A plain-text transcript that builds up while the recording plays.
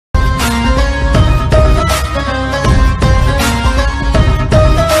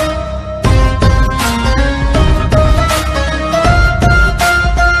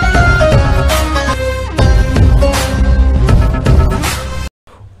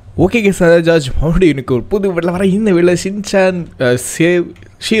Okay sir George மறுபடியும் எனக்கு ஒரு புது வீட்டில் வர இந்த வீட்டில் ஷின்சான் சேவ்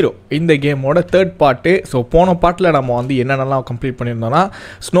ஷீரோ இந்த கேமோட தேர்ட் பார்ட்டு. ஸோ போன பார்ட்டில் நம்ம வந்து என்னென்னலாம் கம்ப்ளீட் பண்ணியிருந்தோம்னா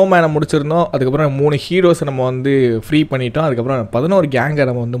ஸ்னோமேனை முடிச்சிருந்தோம், அதுக்கப்புறம் 3 ஹீரோஸை நம்ம வந்து ஃப்ரீ பண்ணிட்டோம், அதுக்கப்புறம் 11 கேங்கை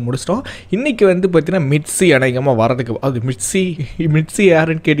நம்ம வந்து முடிச்சிட்டோம். இன்றைக்கி வந்து பார்த்திங்கன்னா மிட்ஸி அநேகமாக வரதுக்கு, அது மிட்ஸி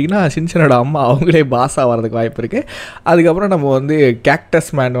யாருன்னு கேட்டிங்கன்னா ஷின்சானோட அம்மா, அவங்களே பாஸாக வரதுக்கு வாய்ப்பு இருக்குது. அதுக்கப்புறம் நம்ம வந்து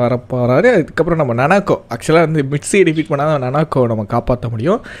கேக்டஸ் மேன் வர போகிறாரு. அதுக்கப்புறம் நம்ம நனாக்கோ, ஆக்சுவலாக வந்து மிட்ஸியை டிஃபீட் பண்ணால் தான் நனாக்கோ நம்ம காப்பாற்ற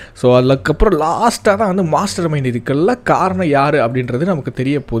முடியும். ஸோ அதுக்கப்புறம் லாஸ்ட்டாக தான் வந்து மாஸ்டர் மைண்ட் இதுக்கெல்லாம் காரணம் யார் அப்படின்றது நமக்கு தெரிய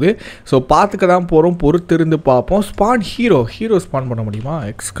போகுது. ஸோ பார்த்துக்க தான் போகிறோம், பொறுத்திருந்து பார்ப்போம். ஸ்பான் ஹீரோ ஸ்பான் பண்ண முடியுமா?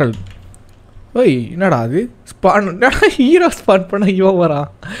 எக்ஸ்கல் ஓய் என்னடா அது ஸ்பான் ஹீரோ ஸ்பான் பண்ண இவன் வரான்.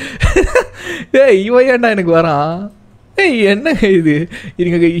 இவன் ஏன்டா எனக்கு வரான்? என்ன இது?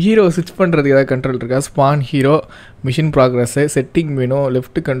 எனக்கு ஹீரோ ஸ்விட்ச் பண்ணுறதுக்கு ஏதாவது கண்ட்ரோல் இருக்கா? Span hero, machine progress, setting வேணும்,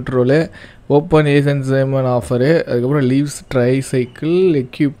 லெஃப்ட் கண்ட்ரோலு, ஓப்பன் ஏசன்சேமன் ஆஃபரு, அதுக்கப்புறம் leaves try cycle,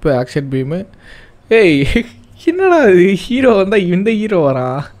 எக்யூப்பு, action beam. என்னடா இது ஹீரோ வந்தால் இந்த ஹீரோ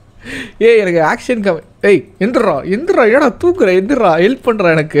வரான்? எனக்கு ஆக்ஷன் எந்திரா ஏடா தூக்குறேன், எந்திரா ஹெல்ப்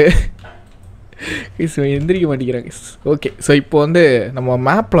பண்ணுறான் எனக்கு. எந்திரிக்க மாட்டேங்கிறாங்க. ஓகே, ஸோ இப்போ வந்து நம்ம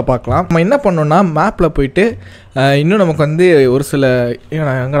மேப்பில் பார்க்கலாம். நம்ம என்ன பண்ணோன்னா மேப்பில் போயிட்டு இன்னும் நமக்கு வந்து ஒரு சில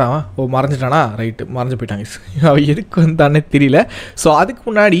எங்கடா மறைஞ்சிட்டானா? ரைட்டு, மறைஞ்சு போயிட்டாங்க. அவன் எதுக்கு வந்தானே தெரியல. ஸோ அதுக்கு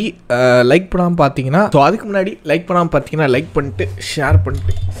முன்னாடி லைக் பண்ணாமல் பார்த்தீங்கன்னா லைக் பண்ணிட்டு ஷேர்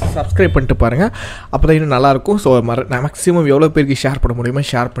பண்ணிட்டு சப்ஸ்கிரைப் பண்ணிட்டு பாருங்கள். அப்போ தான் இன்னும் நல்லாயிருக்கும். ஸோ மேக்ஸிமம் எவ்வளோ பேருக்கு ஷேர் பண்ண முடியுமோ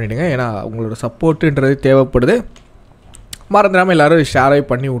ஷேர் பண்ணிவிடுங்க. ஏன்னா உங்களோட சப்போர்ட்டுன்றது தேவைப்படுது. மறந்துடாமல் எல்லோரும் ஷேராகி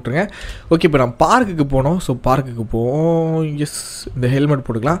பண்ணி விட்ருங்க. ஓகே, இப்போ நம்ம பார்க்குக்கு போனோம். ஸோ பார்க்குக்கு போவோம். எஸ், இந்த ஹெல்மெட்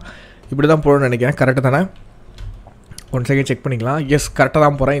போட்டுக்கலாம். இப்படி தான் போகணும்னு நினைக்கிறேன். கரெக்டாக தானே? 1 செகண்ட் செக் பண்ணிக்கலாம். எஸ், கரெக்டாக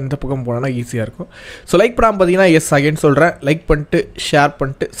தான் போகிறேன். இந்த பக்கம் போனோன்னா ஈஸியாக இருக்கும். ஸோ லைக் பண்ணாமல் பார்த்தீங்கன்னா எஸ் அகைன் சொல்கிறேன், லைக் பண்ணிட்டு ஷேர்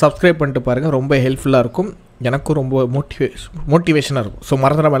பண்ணிட்டு சப்ஸ்கிரைப் பண்ணிட்டு பாருங்கள். ரொம்ப ஹெல்ப்ஃபுல்லாக இருக்கும், எனக்கும் ரொம்ப மோட்டிவேஷனாக இருக்கும். ஸோ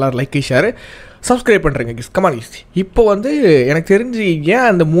மறந்துடாமல் எல்லோரும் லைக் ஷேர் சப்ஸ்கிரைப் பண்ணுறேங்க கிஸ். Come on kiss. இப்போ வந்து எனக்கு தெரிஞ்சு ஏன்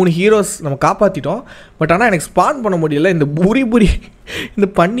அந்த 3 ஹீரோஸ் நம்ம காப்பாற்றிட்டோம், பட் ஆனால் எனக்கு ஸ்பான் பண்ண முடியல. இந்த புரி இந்த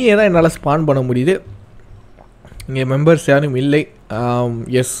பண்ணியை தான் என்னால் ஸ்பான் பண்ண முடியுது. இங்கே மெம்பர்ஸ் யாரும் இல்லை.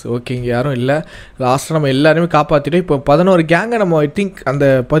 எஸ், ஓகே, இங்கே யாரும் இல்லை. லாஸ்ட்டாக நம்ம எல்லாருமே காப்பாற்றிட்டோம். இப்போ 11 கேங்கை நம்ம ஐ திங்க் அந்த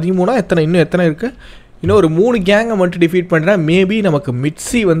 13 இன்னும் எத்தனை இருக்குது? இன்னும் ஒரு 3 கேங்கை மட்டும் டிஃபீட் பண்ணுறேன். மேபி நமக்கு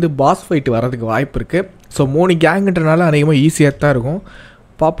மிட்ஸி வந்து பாஸ் ஃபைட் வரதுக்கு வாய்ப்பு இருக்குது. ஸோ 3 கேங்குன்றனால அநேகமாக ஈஸியாக தான் இருக்கும்.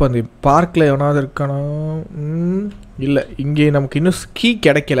 பார்ப்போம். அந்த பார்க்கில் எவனாவது இருக்கானா? இல்லை, இங்கே நமக்கு இன்னும் கீ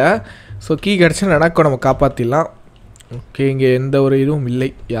கிடைக்கல. ஸோ கீ கிடச்சா நடக்கும், நம்ம காப்பாற்றிடலாம். ஓகே, இங்கே எந்த ஒரு இதுவும் இல்லை,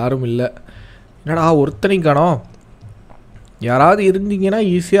 யாரும் இல்லை. என்னடா ஒருத்தனையும் காணோம்? யாராவது இருந்தீங்கன்னா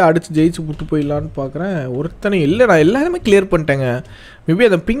ஈஸியாக அடித்து ஜெயிச்சு விட்டு போயிடலான்னு பார்க்குறேன். ஒருத்தனையும் இல்லை. நான் எல்லாருமே கிளியர் பண்ணிட்டேங்க. மேபி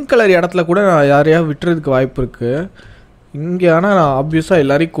அந்த பிங்க் கலர் இடத்துல கூட நான் யாரையாவது விட்டுறதுக்கு வாய்ப்பு இருக்குது இங்கே. ஆனால் நான் ஆப்வியஸாக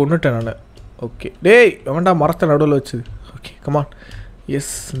எல்லாரையும் கொண்டுட்டேன் நான். ஓகே, டேய் வேண்டாம், மரத்தை நடுவில் வச்சுது. Okay, come on.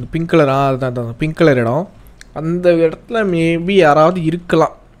 எஸ், இந்த பிங்க் கலர், அதுதான் பிங்க் கலர் இடம். அந்த இடத்துல மேபி யாராவது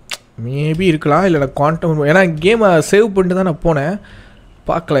இருக்கலாம், இல்லை நான் குவாண்டம், ஏன்னா கேமை சேவ் பண்ணிட்டு தான் நான் போனேன்.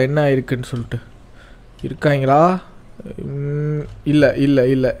 பார்க்கலாம் என்ன இருக்குன்னு சொல்லிட்டு. இருக்காங்களா? இல்லை.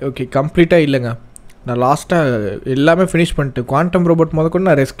 ஓகே, கம்ப்ளீட்டாக இல்லைங்க. நான் லாஸ்ட்டாக எல்லாமே ஃபினிஷ் பண்ணிட்டு குவாண்டம் ரோபோட் முதற்கொண்டு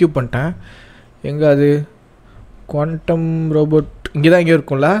நான் ரெஸ்கியூ பண்ணிட்டேன். எங்கே அது குவாண்டம் ரோபோட்? இங்கே தான்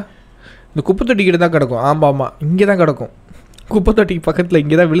இருக்கும்ல, இந்த குப்பை தொட்டிக்கிட்ட தான் கிடக்கும். ஆமாம், இங்கே தான் கிடக்கும். குப்பை தொட்டிக்கு பக்கத்தில்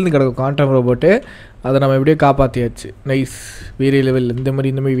இங்கே தான் விழுந்து கிடக்கும் குவாண்டம் ரோபோட்டு. அதை நம்ம எப்படியோ காப்பாற்றியாச்சு. நைஸ், வேறு லெவல். இந்த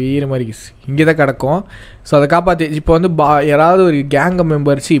மாதிரி வேறு மாதிரி இங்கே தான் கிடக்கும். ஸோ அதை காப்பாற்றியாச்சு. இப்போ வந்து யாராவது ஒரு கேங்கை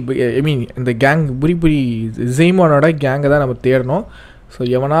மெம்பர்ஸ், ஐ மீன் இந்த கேங் புரி ஜெய்மானோட கேங்கை தான் நம்ம தேடணும். ஸோ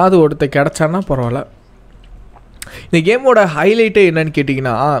எவனாவது ஒருத்தர் கிடச்சான்னா பரவாயில்ல. இந்த கேமோட ஹைலைட்டே என்னன்னு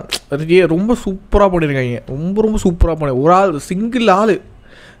கேட்டிங்கன்னா, ரொம்ப சூப்பராக பண்ணியிருக்காங்க. ரொம்ப சூப்பராக பண்ணி ஒரு ஆள், சிங்கிள் ஆள்,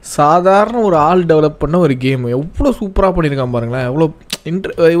 சாதாரண ஒரு ஆள் டெவலப் பண்ண ஒரு கேமு எவ்வளோ சூப்பராக பண்ணியிருக்கான் பாருங்களேன். எவ்வளோ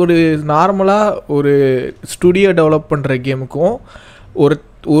ஒரு நார்மலாக ஒரு ஸ்டுடியோ டெவலப் பண்ணுற கேமுக்கும்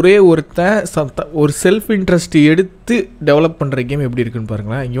ஒரே ஒருத்தன் ஒரு செல்ஃப் இன்ட்ரெஸ்ட் எடுத்து டெவலப் பண்ணுற கேம் எப்படி இருக்குன்னு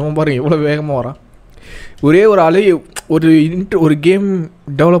பாருங்களேன். இவன் பாருங்கள் எவ்வளோ வேகமாக வரான். ஒரே ஒரு ஆள் ஒரு கேம்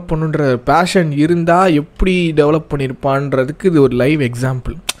டெவலப் பண்ணுன்ற பேஷன் இருந்தால் எப்படி டெவலப் பண்ணியிருப்பான்றதுக்கு இது ஒரு லைவ்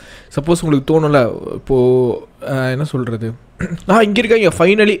எக்ஸாம்பிள். சப்போஸ் உங்களுக்கு தோணும்ல, இப்போது என்ன சொல்கிறது, இங்கே இருக்காங்க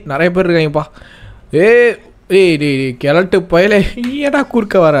ஃபைனலி, நிறைய பேர் இருக்காங்கப்பா. டேய் கிளட்டு பயலே, ஏடா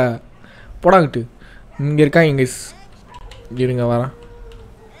குறுக்க வர போடாங்கிட்டு. இங்கே இருக்காங்க, இங்கே இருங்க வரேன்.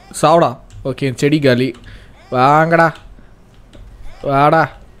 சாவடா. ஓகே, செடி காலி. வாடா.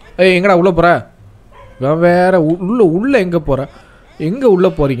 எங்கடா உள்ளே போகிற? வேறு உள்ளே எங்கே போகிற? எங்கே உள்ளே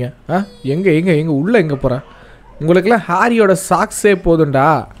போகிறீங்க? எங்கே உள்ளே எங்கே போகிற? உங்களுக்கெல்லாம் ஹாரியோட சாக்ஸே போதுண்டா.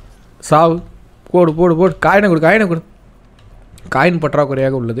 சாவு. போடு. காயினை கொடு. காயின்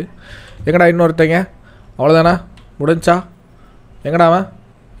பற்றாக்குறையாக உள்ளது. எங்கடா இன்னொருத்தங்க? அவ்வளோதானா? முடிஞ்சா? எங்கடா அவன்?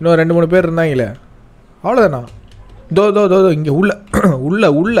 இன்னும் 2-3 பேர் இருந்தாங்களே, அவ்வளோதானா? தோ தோ தோ இங்கே உள்ள உள்ள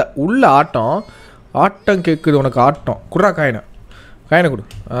உள்ள உள்ள ஆட்டம் கேட்குது உனக்கு. ஆட்டம் குர்ரா காயினை கொடு.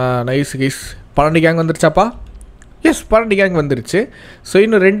 Nice guys. 12 gang வந்துருச்சாப்பா? S 12 gang வந்துருச்சு. ஸோ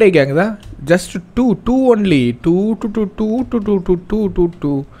இன்னும் 2 கேங் தான். Just 2 only. 2.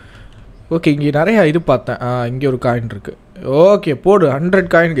 ஓகே, இங்கே நிறையா இது பார்த்தேன். இங்கே ஒரு காயின் இருக்குது. ஓகே போடு. 100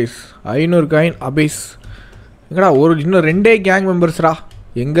 காயின் கைஸ். 500 காயின் அபேஸ். எங்கடா இன்னும் 2 கேங் மெம்பர்ஸ்ரா.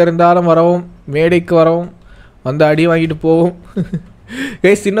 எங்கே இருந்தாலும் வரவும், மேடைக்கு வரவும், வந்து அடி வாங்கிட்டு போவோம்.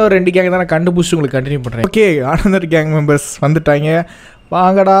 கைஸ் இன்னும் 2 கேங் தான் நான் கண்டுபிடிச்சி உங்களுக்கு கண்டினியூ பண்ணுறேன். ஓகே, ஆனந்தர் கேங் மெம்பர்ஸ் வந்துட்டாங்க.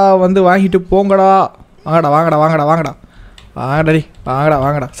 வாங்கடா, வந்து வாங்கிட்டு போங்கடா. வாங்கடா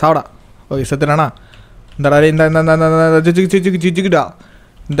சாவடா. ஓகே செத்துனாண்ணா. இந்தடா இந்தடா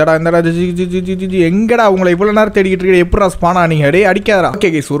எங்கடா உங்களை இவ்வளோ நேரம் தேடிக்கிட்டு இருக்க? எப்படா ஸ்பானா நீங்கள் அடே அடிக்காதரா? ஓகே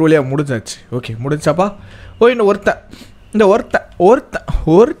கைஸ் ஒரு வழியாக முடிஞ்சாச்சு. ஓகே முடிஞ்சாப்பா. இன்னும்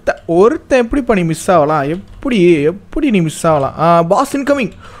ஒருத்தன் எப்படி பண்ணி மிஸ் ஆகலாம்? எப்படி நீ மிஸ் ஆகலாம்? Pass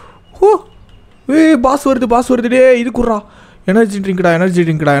incoming. பாஸ் வருது டே. இது குர்ரா. எனர்ஜி ட்ரிங்க்டா.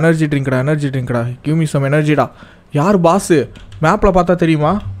 Give me some எனர்ஜிடா. யார் பாஸு? மேப்பில் பார்த்தா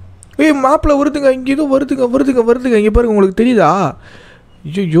தெரியுமா? மேப்பில் வருதுங்க. இங்கே ஏதோ வருதுங்க. இங்கே பாருங்க, உங்களுக்கு தெரியுதா?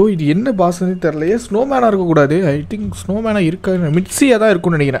 ஐயோ இது என்ன பாஸ்ன்னு தெரியலையே. ஸ்னோமேனாக இருக்கக்கூடாது. ஐ திங்க் ஸ்னோமேனாக இருக்கா? மிட்ஸியாக தான்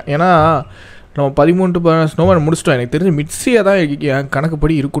இருக்குன்னு நினைக்கிறேன். ஏன்னா நம்ம 13 ஸ்னோமேன் முடிச்சிட்டோம். எனக்கு தெரிஞ்சு மிட்ஸியாக தான் என்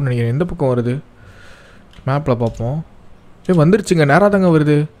கணக்குப்படி இருக்குன்னு நினைக்கிறேன். எந்த பக்கம் வருது மேப்பில் பார்ப்போம். வந்துருச்சுங்க. நேராக தாங்க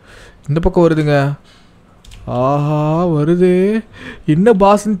வருது. இந்த பக்கம் வருதுங்க. ஆஹா வருது. என்ன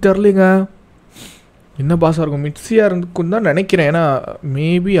பாஸ்ன்னு தெரிலிங்க. என்ன பாஸாக இருக்கும்? மிட்ஸியாக இருக்குன்னு தான் நினைக்கிறேன். ஏன்னா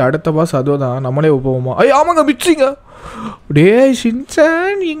மேபி அடுத்த பாஸ் அதுவோ தான். நம்மளே போவோமா? ஆமாங்க மிட்ஸிங்க. டே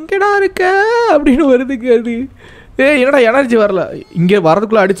ஷின்சான் எங்கடா இருக்க அப்படின்னு வருதுங்க. அது என்னடா எனர்ஜி வரல. இங்கே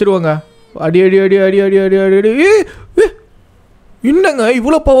வரதுக்குள்ளே அடிச்சிருவாங்க. அடி என்னங்க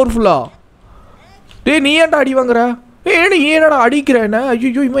இவ்வளோ பவர்ஃபுல்லா? டே நீ ஏன்டா அடி வாங்குற? ஏன்டா அடிக்கிற என்ன?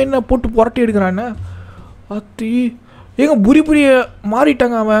 ஐயோ இவன் என்ன போட்டு புரட்டி எடுக்கிறான் என்ன? அத்தி ஏங்க புரி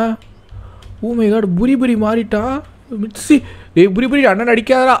மாறிட்டாங்க அவன். ஓ மை காட், புரி மாறிட்டான். மிட்ஸி புரி அண்ணன்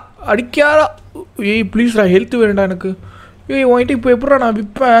அடிக்காதா. ப்ளீஸ்டா ஹெல்த் வேணும்டா எனக்கு. உன்கிட்ட இப்போ எப்படா நான்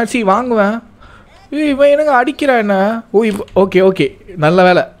விற்பேன் வாங்குவேன். இவன் என்னங்க அடிக்கிறா என்ன? ஓகே நல்ல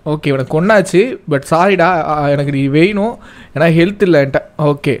வேலை. ஓகே இவனுக்கு கொண்டாச்சு. பட் சாரிடா, எனக்கு நீ வேணும். ஏன்னா ஹெல்த் இல்லை என்கிட்ட.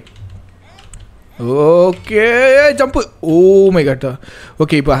 Okay jump. Oh my God.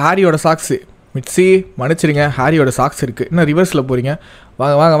 Okay இப்போ ஹாரியோட சாக்ஸு. மிட்ஸி மன்னிச்சிருங்க, ஹாரியோட சாக்ஸ் இருக்குது. இன்னும் ரிவர்ஸில் போகிறீங்க.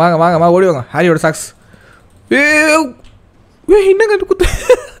 வாங்க ஓடிவாங்க. ஹாரியோட சாக்ஸ். என்னங்க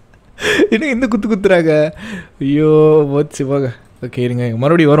இந்த குத்துறாங்க? ஐயோ போச்சு போங்க. ஓகே இருங்க,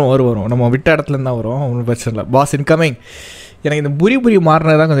 மறுபடியும் வரும். நம்ம விட்ட இடத்துலேருந்து தான் வரும். ஒன்றும் பிரச்சனை இல்லை. Pass incoming. எனக்கு இந்த புரி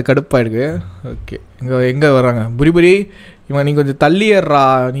மாறினது தான் கொஞ்சம் கடுப்பாயிருக்கு. ஓகே எங்கே வராங்க? புரி இவன் நீ கொஞ்சம் தள்ளி ஏறா.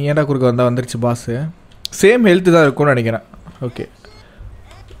 நீ ஏன்டா குறுக்க வந்துருச்சு பாஸு. சேம் ஹெல்த்து தான் இருக்கும்னு நினைக்கிறேன். ஓகே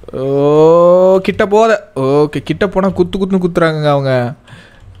கிட்ட போத. ஓகே கிட்ட போனால் குத்துறாங்க அவங்க.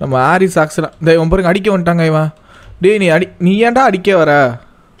 நம்ம ஆரி சாக்ஸ்லாம் இந்த இவன் பாருங்க அடிக்க வந்துட்டாங்க. இவன் டே நீ ஏன்டா அடிக்க வர?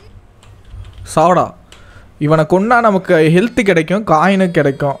 சாவடா. இவனை கொண்டா நமக்கு ஹெல்த்து கிடைக்கும், காயினு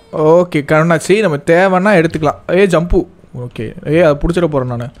கிடைக்கும். ஓகே கண்ணாச்சி நம்ம தேவைன்னா எடுத்துக்கலாம். ஜம்பு. ஓகே அதை பிடிச்சிட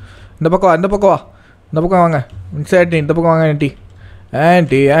போகிறேன் நான். இந்த பக்கம் வா. இந்த பக்கம் வாங்க. ஆண்டி இந்த பக்கம் வாங்க.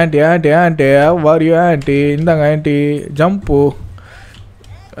 Aunty வாரியோ aunty. இந்தாங்க ஆண்டி. ஜம்பு.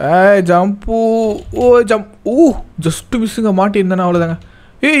 ஜம்பு. ஜஸ்ட்டு மிஸ்ஸுங்க. மாட்டியிருந்தேன்னா அவ்வளோதாங்க.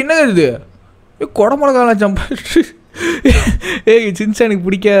 என்னங்க இது? கொடமிளகாலாம் ஜம்ப். சின்சானுக்கு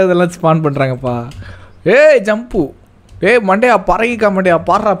பிடிக்காததெல்லாம் ஸ்பான் பண்ணுறாங்கப்பா. ஜம்பு. மண்டையா பறங்கிக்கா மண்டையா.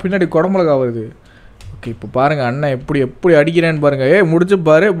 பாடுறா பின்னாடி கொடமிளகா வருது. ஓகே இப்போ பாருங்கள் அண்ணன் எப்படி அடிக்கிறேன்னு பாருங்கள்.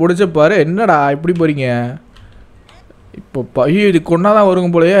 முடிச்ச பாரு. என்னடா இப்படி போகிறீங்க? இப்போ ஐயோ இது கொண்டா தான் வருங்க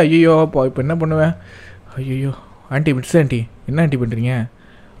போலையே. ஐயோப்பா இப்போ என்ன பண்ணுவேன்? ஐயோ ஆண்டி மிட்ஸ் ஆண்டி என்ன ஆண்டி பண்ணுறீங்க?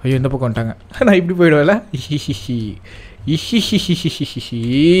 ஐயோ இந்த பக்கம் வந்துட்டாங்க. நான் இப்படி போயிடுவேன்ல.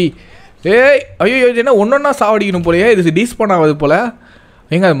 ஐயோ இது என்ன ஒன்றா சாவடிக்கணும் போலையே. இது டீஸ்பான் ஆகுது போல்.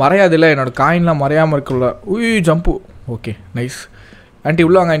 எங்க அது மறையாது இல்லை? என்னோடய காயின்லாம் மறையாமல் இருக்குல்ல. ஜம்பு. Okay nice. ஆண்டி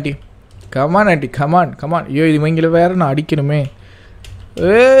உள்ள வாங்க ஆண்டி. Come on aunty come on. ஐயோ இது இவங்கள வேறு நான் அடிக்கணுமே.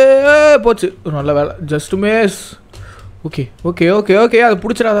 போச்சு நல்ல வேலை. Just miss. ஓகே அது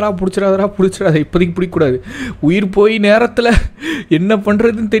பிடிச்சிடாதா. இப்போதைக்கு பிடிக்கக்கூடாது. உயிர் போய் நேரத்தில் என்ன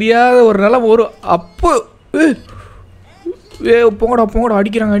பண்ணுறதுன்னு தெரியாத ஒரு நிலம் வரும். அப்போ போங்கடா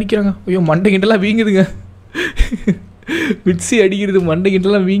அடிக்கிறாங்க. ஐயோ மண்டை கிண்டெல்லாம் வீங்குதுங்க. மிட்ஸி அடிக்கிறது மண்டை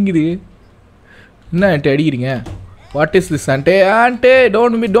கிண்டெல்லாம் வீங்குது. என்ன ஆண்டி அடிக்கிறீங்க? What is this aunty?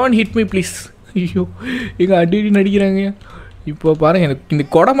 Don't hit me please. ஐயோ எங்கள் அடின்னு அடிக்கிறாங்க. இப்போ பாருங்கள் எனக்கு இந்த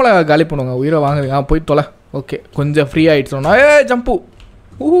கொடமிளகா காலி பண்ணுவாங்க. உயிரை வாங்குதுங்க. போய் தொலை. ஓகே கொஞ்சம் ஃப்ரீ ஆகிடுச்சோன்னா ஜம்பு.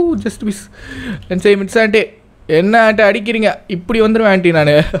 ஜஸ்ட் மிஸ் சரி மிஸ் ஆண்டி என்ன ஆண்டி அடிக்கிறீங்க இப்படி வந்துடுவேன் ஆண்டி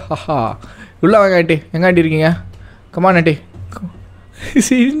நான் உள்ளே வாங்க ஆண்டி எங்கே ஆண்டி இருக்கீங்க கமான் ஆண்டி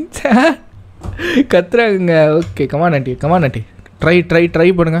ஷின்சான் கத்துறாங்க ஓகே கமான் ஆண்டி ட்ரை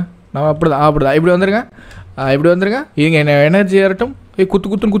பண்ணுங்கள் நம்ம அப்படிதான் இப்படி வந்துருங்க இவங்க என்ன எனர்ஜி ஏறட்டும்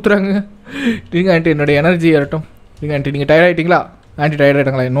குத்துன்னு குத்துறாங்க நீங்கள் ஆண்டி என்னோடய எனர்ஜி ஏறட்டும் நீங்கள் ஆண்டி நீங்கள் டயர்ட் ஆகிட்டிங்களா ஆண்டி டயர்ட்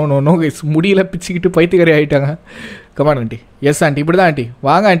ஆகிட்டாங்களா நோ முடியல பிச்சுக்கிட்டு பைத்தியக்காரி ஆகிட்டாங்க கமான் ஆண்டி எஸ் ஆண்டி இப்படி தான் ஆண்டி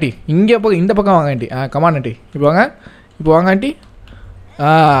வாங்க ஆண்டி இங்கே இந்த பக்கம் வாங்க ஆண்டி கமான் ஆண்டி இப்போ வாங்க ஆண்டி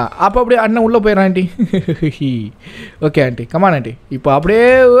அப்போ அப்படியே அண்ணன் உள்ளே போயிடறேன் aunty okay aunty come on aunty இப்போ அப்படியே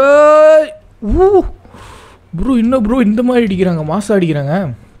ப்ரோ இந்த மாதிரி அடிக்கிறாங்க மாதம் அடிக்கிறாங்க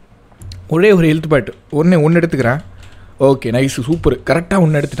ஒரே ஒரு ஹெல்த் பேட் ஒன்று எடுத்துக்கிறேன் ஓகே நைஸ் சூப்பர் கரெக்டாக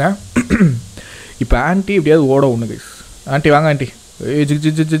ஒன்று எடுத்துட்டேன் இப்போ ஆண்டி எப்படியாவது ஓட ஒன்று கைஸ் ஆண்டி வாங்க ஆண்டி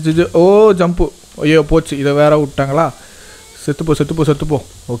ஓ ஜம்ப்பு ஐயோ போச்சு இதை வேற விட்டாங்களா செத்துப்போ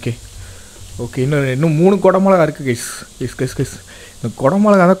ஓகே இன்னும் 3 குடமிளகா இருக்குது கைஸ் இந்த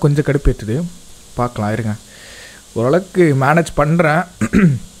குடமிளகா தான் கொஞ்சம் கடுப்பேற்றுது பார்க்கலாம் இருங்க ஓரளவுக்கு மேனேஜ் பண்ணுறேன்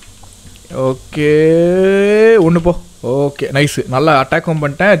ஓகே ஒன்று போ ஓகே நைஸு நல்லா அட்டாக்கும்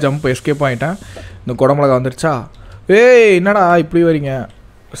பண்ணிட்டேன் ஜம்ப் எஸ்கேப் ஆகிட்டேன் இந்த குடமிளகா வந்துருச்சா என்னடா இப்படி வரீங்க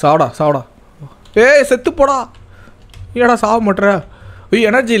சாவடா செத்து போடா ஏடா சாவ மாட்டுற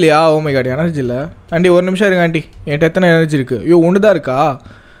எனர்ஜி இல்லையா மை காட் எனர்ஜி இல்லை ஆண்டி ஒரு நிமிஷம் இருங்க ஆண்டி என்கிட்ட எத்தனை எனர்ஜி இருக்குது ஒன்று தான் இருக்கா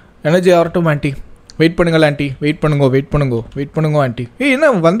எனர்ஜி ஆகட்டும் ஆண்டி வெயிட் பண்ணுங்கள் ஆண்டி வெயிட் பண்ணுங்க ஆண்டி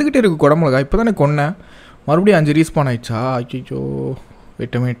என்ன வந்துக்கிட்டே இருக்குது குடமிளகா இப்போ தானே கொன்னேன் மறுபடியும் 5 ரீஸ்பான் ஆயிடுச்சா ஐயோ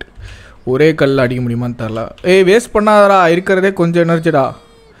வெயிட் ஒரே கல்லில் அடிக்க முடியுமான்னு தெரில வேஸ்ட் பண்ணாதடா இருக்கிறதே கொஞ்சம் எனர்ஜிடா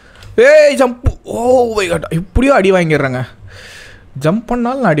ஜம்ப்பு மை காட் இப்படியும் அடி வாங்கிடுறேங்க ஜம்ப்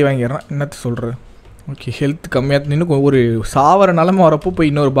பண்ணாலும் நான் அடி வாங்கிடுறேன் என்னத்தை சொல்கிறது ஓகே ஹெல்த் கம்மியாக இன்னும் ஒரு சாவர நிலமை வரப்போ போய்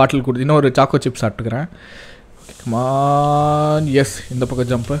இன்னொரு பாட்டில் கொடுத்து இன்னொரு சாக்கோ சிப்ஸ் சாப்பிட்டுக்கிறேன் ஓகே கமான் எஸ் இந்த பக்கம்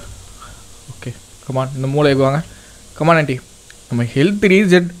ஜம்ப்பு ஓகே கமான் இந்த மூளைக்கு வாங்க கமான் ஆண்டி நம்ம ஹெல்த்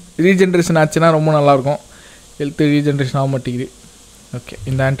ரீஜென்ரேஷன் ஆச்சுன்னா ரொம்ப நல்லாயிருக்கும் ஹெல்த் ரீஜென்ரேஷன் ஆக மாட்டேங்குது ஓகே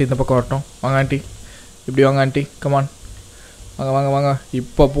இந்த ஆண்டி இந்த பக்கம் வரட்டும் வாங்க ஆண்டி இப்படி வாங்க ஆண்டி கமான் வாங்க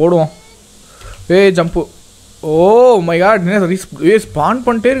இப்போ போடுவோம் ஜம்ப்பு மை காட் என்ன ஸ்பான்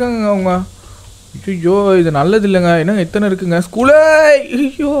பண்ணிட்டே இருக்காங்க அவங்க ஐயோ இது நல்லது இல்லைங்க என்னங்க எத்தனை இருக்குங்க ஸ்கூலே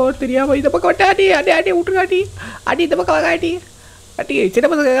ஐயோ தெரியாமல் இந்த பக்கம் வட்டா அடி விட்டுருங்க அடி இந்த பக்கம் வாங்க ஆண்டி சின்ன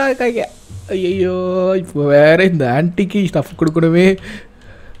பசங்க இருக்காங்க ஐயோ இப்போ வேறு இந்த ஆண்டிக்கு ஸ்டஃப் கொடுக்கணுமே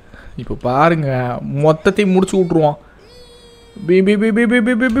இப்போ பாருங்கள் மொத்தத்தையும் முடிச்சு விட்ருவோம்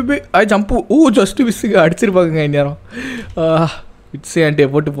ஜம்ப்பு ஜஸ்ட்டு மிஸ்ஸுக்கு அடிச்சிருப்பாங்க இந்நேரம் விட்ஸே ஆண்டியை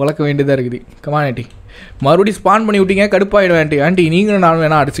போட்டு பொழக்க வேண்டியதாக இருக்குது கமான் ஆண்டி மறுபடியும் ஸ்பான் பண்ணி விட்டீங்க கடுப்பாயிடுவேன் ஆண்டி நீங்களும் நானும்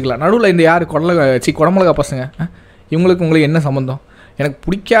வேணால் அடிச்சிக்கலாம் நடுவில் இந்த யார் குடமிளகா பசங்க உங்களுக்கு என்ன சம்மந்தம் எனக்கு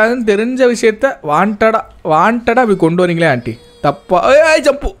பிடிக்காதுன்னு தெரிஞ்ச விஷயத்த வாண்டடாக அப்படி கொண்டு வரீங்களே ஆண்டி தப்பா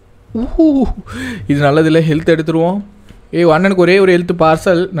ஜம்ப்பு இது நல்லதில்லை ஹெல்த் எடுத்துருவோம் அண்ணனுக்கு ஒரே ஒரு ஹெல்த்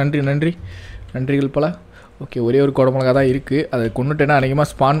பார்சல் நன்றிகள் பல ஓகே ஒரே ஒரு குடமிளகா தான் இருக்குது அதை கொண்டுட்டேன்னா அதிகமாக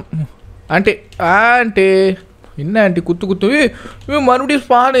ஸ்பான் ஆண்டி என்ன ஆண்டி குத்து மறுபடியும்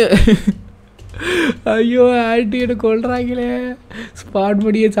ஸ்பானு ஐயோ ஆண்டி எனக்கு கொள்றாங்களே ஸ்பான்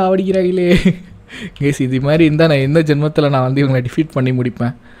பண்ணியே சாவடிக்கிறாங்களே கேஸ் இது மாதிரி இருந்தால் நான் எந்த ஜென்மத்தில் நான் வந்து இவங்களை டிஃபீட் பண்ணி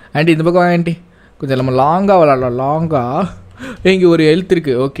முடிப்பேன் ஆண்டி இந்த பக்கம் ஆண்டி கொஞ்சம் நம்ம லாங்காக விளாட்லாம் இங்கே ஒரு ஹெல்த்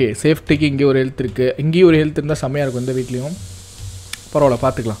இருக்குது ஓகே சேஃப்டிக்கு இங்கே ஒரு ஹெல்த் இருக்குது இங்கேயும் ஒரு ஹெல்த் இருந்தால் செம்மையாக இருக்கும் இந்த வீட்லேயும் பரவாயில்ல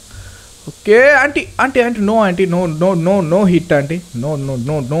பார்த்துக்கலாம் okay aunty no hit aunty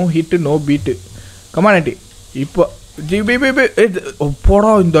no hit no beat come on aunty இப்போ போடா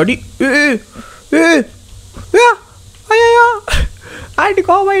இந்த அடி ஐயா ஆண்டி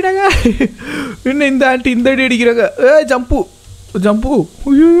கோவாயிட்டாங்க இன்னும் இந்த ஆண்டி இந்த அடி அடிக்கிறாங்க ஜம்ப்பு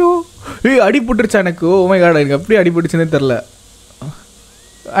ஐயோ அடி போட்டுருச்சா எனக்கு மை காட் எனக்கு எப்படி அடிபட்டுச்சுன்னே தெரில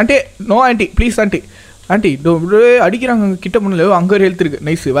aunty no aunty please aunty அடிக்கிறாங்க அங்கே கிட்ட பண்ணல அங்கே ஒரு ஹெல்த் இருக்குது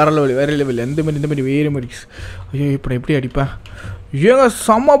நைஸ் வேறு லெவல் இந்த மாதிரி வேறு மாதிரி ஐயோ இப்போ எப்படி அடிப்பேன் ஏங்க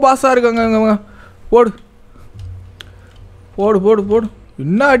செம்ம பாஸாக இருக்காங்க அங்கே போடு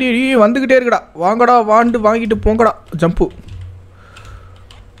என்ன அடி வந்துக்கிட்டே இருக்குடா வாங்கடா வாங்கிட்டு போங்கடா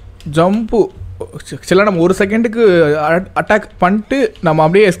ஜம்ப்பு சில நம்ம ஒரு செகண்டுக்கு அட்டாக் பண்ணிட்டு நம்ம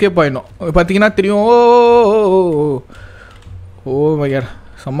அப்படியே எஸ்கேப் ஆகிடணும் பார்த்தீங்கன்னா தெரியும் மையார்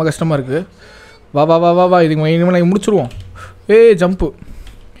செம்ம கஷ்டமாக இருக்குது வா இதுக்கு இனிமேல் முடிச்சுடுவோம் ஜம்ப்பு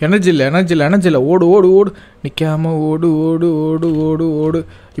எனர்ஜி இல்லை ஓடு நிற்காம ஓடு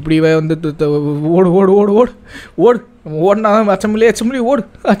இப்படி வந்து ஓடு ஓடினா தான் அச்சமில்லி ஓடு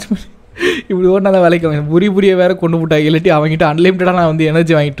இப்படி ஓடினா தான் வேலைக்கு புரிய வேறு கொண்டு போட்டாங்க இல்லாட்டி அவங்ககிட்ட அன்லிமிட்டடாக நான் வந்து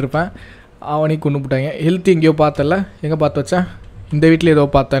எனர்ஜி வாங்கிட்டு இருப்பேன் அவனையும் கொண்டு போட்டாங்க ஹெல்த் எங்கேயோ பார்த்தல எங்கே பார்த்து வச்சேன் இந்த வீட்டில் ஏதோ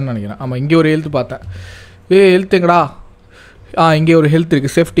பார்த்தேன்னு நினைக்கிறேன் ஆமாம் இங்கே ஒரு ஹெல்த் பார்த்தேன் ஹெல்த் எங்கடா இங்கே ஒரு ஹெல்த்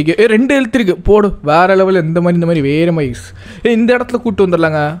இருக்குது சேஃப்டிக்கு. 2 ஹெல்த் இருக்குது போடு. வேறு லெவலில் இந்த மாதிரி வேறு மாதிரி இந்த இடத்துல கூப்பிட்டு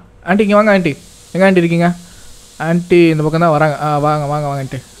வந்துடலாங்க. ஆண்டி இங்கே வாங்க ஆண்டி. எங்கே ஆண்டி இருக்கீங்க? ஆண்டி இந்த பக்கம் தான் வராங்க. வாங்க வாங்க வாங்க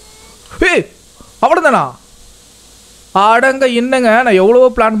ஆண்டி. அவ்வளோதானா? அடங்க என்னங்க, நான் எவ்வளவோ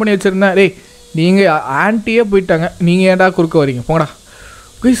பிளான் பண்ணி வச்சுருந்தேன். டேய் நீங்கள் ஆன்ட்டியே போயிட்டாங்க, நீங்கள் ஏன்டா குறுக்க வரீங்க போங்கடா.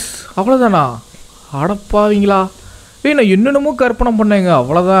 கைஸ் அவ்வளோதானா? அடப்பாவீங்களா? நான் என்னென்னமோ கற்பனை பண்ணேங்க.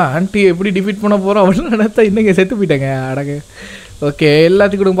 அவ்வளோதான், ஆன்ட்டியை எப்படி டிஃபீட் பண்ண போகிறோம் அப்படின்னு நினைத்தா இன்னைக்கு செத்து போயிட்டாங்க. அடங்க ஓகே,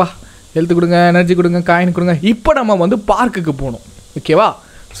 எல்லாத்தையும் கொடுங்கப்பா. ஹெல்த்து கொடுங்க, எனர்ஜி கொடுங்க, காயின் கொடுங்க. இப்போ நம்ம வந்து பார்க்குக்கு போகணும். ஓகேவா?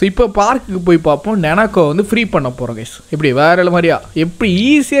 ஸோ இப்போ பார்க்குக்கு போய் பார்ப்போம். நெனாக்கோ வந்து ஃப்ரீ பண்ண போகிறோம் கைஸ். எப்படி வேறு மாதிரியா எப்படி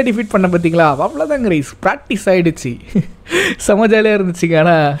ஈஸியாக டிஃபீட் பண்ண பார்த்தீங்களா? அவ்வளோதாங்க கைஸ், ப்ராக்டிஸ் ஆகிடுச்சு. செம ஜாலியாக இருந்துச்சுங்க.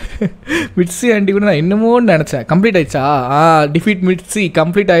 ஆனால் மிட்ஸி ஆண்டி கூட நான் இன்னமும் நினச்சேன். கம்ப்ளீட் ஆகிடுச்சா? டிஃபீட் மிட்ஸி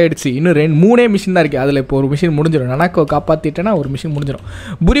கம்ப்ளீட் ஆகிடுச்சு. இன்னும் 3 மிஷின் தான் இருக்குது. அதில் இப்போ ஒரு மிஷின் முடிஞ்சிடும். நெனாக்கோ காப்பாற்றிட்டேன்னா ஒரு மிஷின் முடிஞ்சிடும்.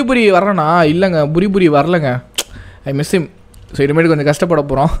 புரி வரலண்ணா? இல்லைங்க, புரி வரலங்க. I miss him. ஸோ இனிமேட்டு கொஞ்சம் கஷ்டப்பட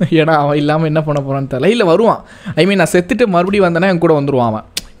போகிறோம். ஏன்னா அவன் இல்லாமல் என்ன பண்ண போகிறான்னு தெரியல. இல்லை வருவான். நான் செத்துட்டு மறுபடியும் வந்தேன்னா என் கூட வந்துடுவான் அவன்.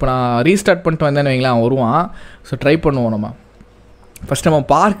 இப்போ நான் ரீஸ்டார்ட் பண்ணிட்டு வந்தேன்னு வைங்களேன், அவன் வருவான். ஸோ ட்ரை பண்ணுவோம். நம்ம ஃபஸ்ட் நம்ம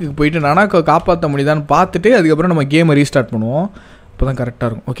பார்க்குக்கு போயிட்டு நெனாக்கோ காப்பாற்ற முடியுதான்னு பார்த்துட்டு அதுக்கப்புறம் நம்ம கேமை ரீஸ்டார்ட் பண்ணுவோம். அப்போ தான் கரெக்டாக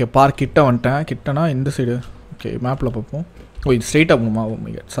இருக்கும். ஓகே, பார்க் கிட்ட வந்துட்டேன். கிட்டனா இந்த சைடு. ஓகே, மேப்பில் பார்ப்போம். இது ஸ்ட்ரெயிட்டாக போகணுமா?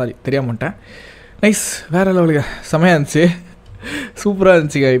 சாரி, தெரியாம வந்துட்டேன். நைஸ், வேறு லெவலுங்க. செமையாக இருந்துச்சு, சூப்பராக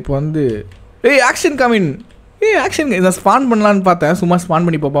இருந்துச்சுங்க. இப்போ வந்து ஆக்ஷன் கமின். ஆக்ஷன் இதை ஸ்பான் பண்ணலான்னு பார்த்தேன். சும்மா ஸ்பான்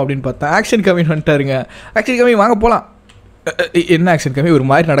பண்ணி பார்ப்போம் அப்படின்னு பார்த்தேன். Action come in வந்துட்டாருங்க. ஆக்ஷன் கமி வாங்க போகலாம். என்ன ஆக்ஷன் கமி ஒரு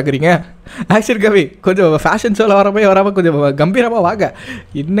மாதிரி நடக்கிறீங்க? ஆக்ஷன் கமி கொஞ்சம் ஃபேஷன் ஷோவில் வராமல் கொஞ்சம் கம்பீரமாக வாங்க.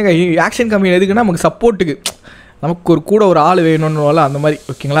 என்னங்க ஆக்ஷன் கமி எதுக்குன்னா நமக்கு சப்போர்ட்டுக்கு, நமக்கு கூட ஒரு ஆள் வேணும்னு அந்த மாதிரி.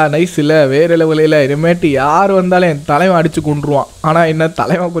 ஓகேங்களா? நைஸ் இல்லை? வேறு லெவலில் இனிமேட்டு யார் வந்தாலும் என் தலைவன் அடித்து கொண்டுருவான். ஆனால் என்ன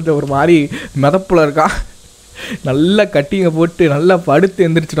தலைவன் கொஞ்சம் ஒரு மாதிரி மிதப்பில் இருக்கான். நல்லா கட்டிங்க போட்டு நல்லா படுத்து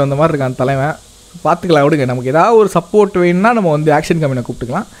எந்திரிச்சிட்டு வந்த மாதிரி இருக்கான் தலைவன். பார்த்துக்கலாம் விடுங்க. நமக்கு ஏதாவது ஒரு சப்போர்ட் வேணும்னா நம்ம வந்து ஆக்ஷன் கம்மியை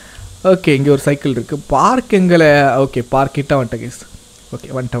கூப்பிட்டுக்கலாம். ஓகே, இங்கே ஒரு சைக்கிள் இருக்குது. பார்க் எங்களை ஓகே பார்க் கிட்ட வந்துட்டேன் கேஸ். ஓகே,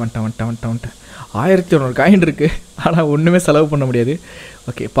 வந்துட்டேன். 1100 காயின் இருக்குது. ஆனால் ஒன்றுமே செலவு பண்ண முடியாது.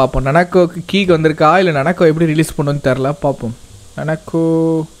 ஓகே பார்ப்போம். நெனாக்கோக்கு கீக்கு வந்திருக்கா இல்லை நெனாக்கோ எப்படி ரிலீஸ் பண்ணுன்னு தெரில. பார்ப்போம். நெனாக்கோ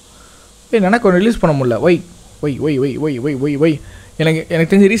ரிலீஸ் பண்ண முடியல. ஒய் எனக்கு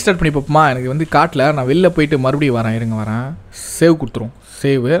தெரிஞ்சு ரீஸ்டார்ட் பண்ணி பார்ப்போமா? எனக்கு வந்து காட்டில் நான் வெளில போயிட்டு மறுபடியும் வரேன். சேவ் கொடுத்துரும்.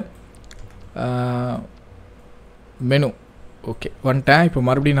 சேவு மெனு. ஓகே வந்துட்டேன். இப்போ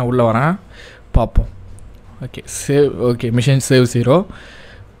மறுபடியும் நான் உள்ளே வரேன். பார்ப்போம். Okay save. Okay machine save 0.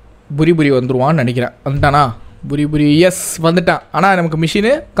 புரி வந்துடுவான்னு நினைக்கிறேன். வந்துட்டானா புரி? எஸ் வந்துட்டான். ஆனால் நமக்கு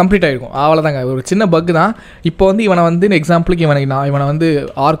மிஷினு கம்ப்ளீட் ஆகிருக்கும். அவ்வளோதாங்க, ஒரு சின்ன பக் தான். இப்போ வந்து இவனை வந்து எக்ஸாம்பிளுக்கு இவனை வந்து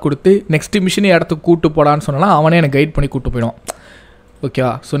ஆர் கொடுத்து நெக்ஸ்ட்டு மிஷின் இடத்துக்கு கூப்பிட்டு போடான்னு சொன்னால் அவனே எனக்கு கைட் பண்ணி கூப்பிட்டு போயிடுவான். ஓகேவா?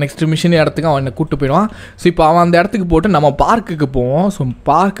 ஸோ நெக்ஸ்ட் மிஷின் இடத்துக்கு அவன் என்னை கூப்பிட்டு போயிடுவான். ஸோ இப்போ அவன் அந்த இடத்துக்கு போட்டு நம்ம பார்க்குக்கு போவோம். ஸோ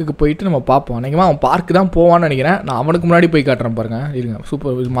பார்க்குக்கு போயிட்டு நம்ம பார்ப்போம். அன்றைக்கி அவன் பார்க்கு தான் போவான்னு நினைக்கிறேன். நான் அவனுக்கு முன்னாடி போய் காட்டுறேன் பாருங்கள். இருங்க,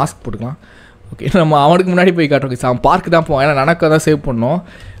 சூப்பர் மாஸ்க் போட்டுக்கலாம். ஓகே, நம்ம அவனுக்கு முன்னாடி போய் காட்டுறோம். அவன் பார்க்கு தான் போவான். ஏன்னா நெனாக்கோ தான் சேவ் பண்ணோம்.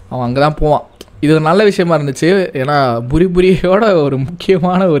 அவன் அங்கே தான் போவான். இது ஒரு நல்ல விஷயமா இருந்துச்சு. ஏன்னா புரியோட ஒரு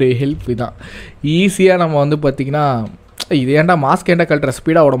முக்கியமான ஒரு ஹெல்ப் இதுதான். ஈஸியாக நம்ம வந்து பார்த்திங்கன்னா இது ஏன்டா மாஸ்க் ஏன்டா கழட்டுற,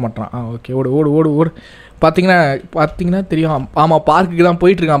 ஸ்பீடாக ஓட மாட்டான். ஓகே ஓடு பார்த்தீங்கன்னா தெரியும். ஆமாம், பார்க்குக்கு தான்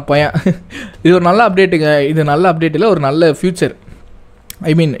போயிட்டுருக்கான் பையன். இது ஒரு நல்ல அப்டேட்டுங்க. இது நல்ல அப்டேட் இல்லை, ஒரு நல்ல ஃப்யூச்சர்.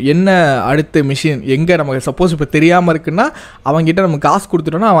 என்ன அடுத்த மிஷின் எங்கே நமக்கு சப்போஸ் இப்போ தெரியாமல் இருக்குன்னா அவங்ககிட்ட நம்ம காசு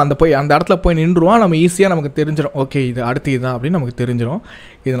கொடுத்துட்டோன்னா அவன் அந்த இடத்துல போய் நின்றுவான். நம்ம ஈஸியாக நமக்கு தெரிஞ்சிடும். ஓகே இது அடுத்து இதுதான் அப்படின்னு நமக்கு தெரிஞ்சிடும்.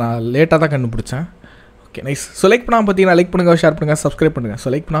 இது நான் லேட்டாக தான் கண்டுபிடிச்சேன். Okay nice. ஸோ லைக் பண்ணாமல் பார்த்தீங்கன்னா லைக் பண்ணுங்கள், ஷேர் பண்ணுங்கள், சப்ஸ்கிரைப் பண்ணுங்கள். ஸோ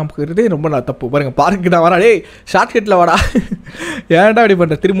லைக் பண்ணாமல் போகிறது ரொம்ப நான் தப்பு. பாருங்கள், பார்க்கு தான் வரா. டேய் ஷார்ட்கட்டில் வாடா, ஏன்டா அப்படி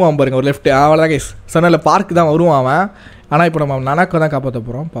பண்ணுற? திரும்பவும் பாருங்கள் ஒரு லெஃப்ட்டு. அவ்வளோதான் கைஸ். சொன்னால பார்க்கு தான் வருவான் அவன். ஆனால் இப்போ நம்ம நெனாக்கோ தான் காப்பாற்ற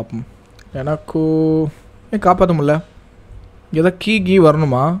போகிறோம். பார்ப்போம். நெனாக்கோ காப்பாற்ற முடியல. ஏதோ கீ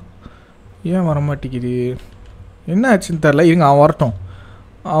வரணுமா? ஏன் வர மாட்டேங்குது? என்ன ஆச்சுன்னு தெரில. இருங்க, அவன் வரட்டும்.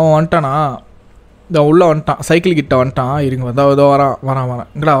 அவன் வந்துட்டானா? இதோ உள்ளே வந்துட்டான். சைக்கிள் கிட்ட வந்துட்டான். இருங்க, இதோ வரான்.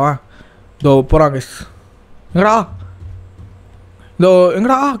 எங்கடா வா? இதோ போகிறான் கைஸ். எங்கடா?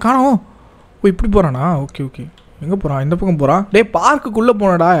 எங்கடா காணோம்? இப்படி போகிறானா? ஓகே எங்கே போகிறான்? இந்த பக்கம் போகிறான். டே பார்க்குள்ளே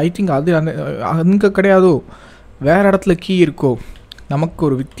போனாடா. ஐ திங்க் அது அங்கே கிடையாது, வேறு இடத்துல கீ இருக்கோ. நமக்கு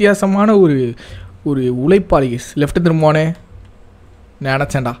ஒரு வித்தியாசமான ஒரு உழைப்பாளி கைஸ். லெஃப்ட்டு திரும்புவானே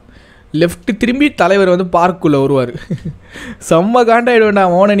நினச்சேன்டா. லெஃப்ட்டு திரும்பி தலைவர் வந்து பார்க்குள்ளே வருவார். செம்ம காண்டாயிடுவேண்டா.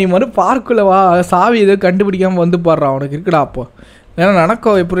 அவனை நீ மாதிரி பார்க்குள்ளே வா, சாவி எதோ கண்டுபிடிக்காமல் வந்து பாடுறான். அவனுக்கு இருக்குடா அப்போ. ஏன்னா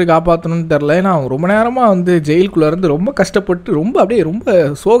நெனாக்கோ எப்படி காப்பாற்றணும்னு தெரில. ஏன்னா அவங்க ரொம்ப நேரமாக வந்து ஜெயிலுக்குள்ளே இருந்து ரொம்ப கஷ்டப்பட்டு ரொம்ப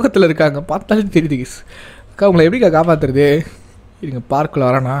சோகத்தில் இருக்காங்க. பார்த்தாலே தெரியுது கைஸ். அக்கா உங்களை எப்படிக்கா காப்பாற்றுறது? இருங்க, பார்க்குள்ளே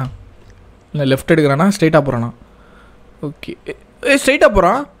வரானா இல்லை லெஃப்ட் எடுக்கிறானா ஸ்ட்ரைட்டாக போகிறானா? ஓகே ஸ்ட்ரைட்டாக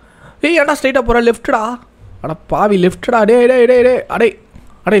போகிறான். ஏன்டா ஸ்ட்ரைட்டாக போகிறான்? லெஃப்ட்டடா. அட பாவி, லெஃப்ட்டடா.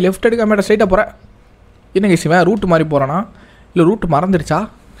 அடே லெஃப்ட் எடுக்காம ஸ்ட்ரைட்டாக போகிறேன். என்ன கைஸ் இவன் ரூட்டு மாதிரி போகிறானா? இல்லை ரூட் மறந்துடுச்சா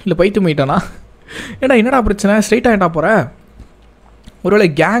இல்லை பைத்து போயிட்டானா ஏடா என்னடா பிரச்சனை ஸ்ட்ரைட்டாக ஏட்டா போகிறேன் ஒருவேளை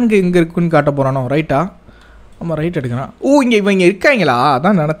கேங்கு எங்கே இருக்குன்னு காட்ட போகிறானோ ரைட்டா ஆமாம் ரைட் எடுக்கணும் இங்கே இவங்க இருக்காங்களா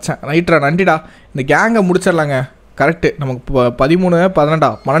அதான் நினச்சேன் ரைட்டா நன்றிடா இந்த கேங்கை முடிச்சிடலாங்க கரெக்டு நமக்கு 13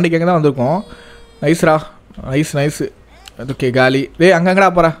 12 கேங்கு தான் வந்திருக்கோம் நைஸ்ரா நைஸு ஓகே காலி அங்கங்கடா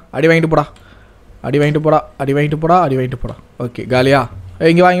போகிறா அடி வாங்கிட்டு போடா ஓகே காலியா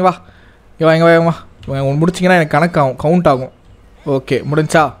இங்கே வா ஒன்று முடிச்சிங்கன்னா எனக்கு கணக்காகும் கவுண்ட் ஆகும் ஓகே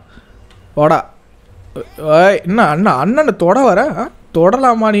முடிஞ்சா போடா என்ன அண்ணனை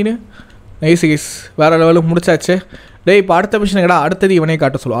தொடலாமா நீனு நைஸ் கைஸ் வேறு லெவலுக்கு முடிச்சாச்சு இப்போ அடுத்த மிஷினுங்கடா அடுத்தது இவனே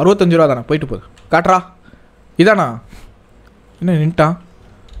காட்ட சொல்லுவோம் 65 ரூபா தானே போயிட்டு போகுது காட்டுறா இதானா என்ன நின்ட்டான்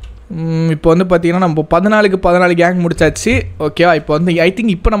இப்போ பார்த்தீங்கன்னா நம்ம 14 கேங் முடிச்சாச்சு ஓகேவா இப்போ ஐ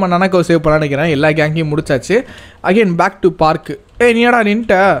திங்க் இப்போ நம்ம நனக்கோ சேவ் பண்ண நினைக்கிறேன் எல்லா கேங்கையும் முடிச்சாச்சு அகெயின் பேக் டு பார்க்கு நீடா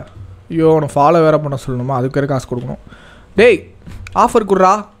நின்ட்ட ஐயோ உனக்கு ஃபாலோ வேறு பண்ண சொல்லணுமா அதுக்கு வேறு காசு கொடுக்கணும் ஆஃபர்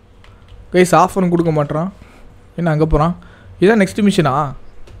கொடுறா கைஸ் ஆஃபரும் கொடுக்க மாட்டேறான் என்ன அங்கே போகிறான் இதான் நெக்ஸ்ட் மிஷினா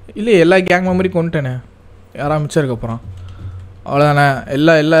இல்லை எல்லா கேங் மெமரி கொண்டுட்டேனே யாராவது மிச்சம் இருக்க போகிறான் அவ்வளோதானே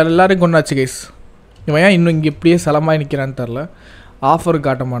எல்லாரையும் கொண்டாச்சு கைஸ் இவன் ஏன் இன்னும் இங்கே இப்படியே சலமாக நிற்கிறான்னு தெரில ஆஃபர்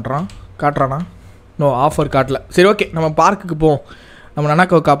காட்ட காட்டுறானா நோ ஆஃபர் காட்டல சரி ஓகே நம்ம பார்க்குக்கு போவோம் நம்ம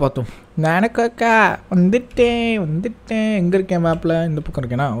நனக்கோவை காப்பாற்றும் நனக்கோக்கா வந்துட்டேன் எங்கே இருக்கேன் மேப்பில் இந்த பக்கம்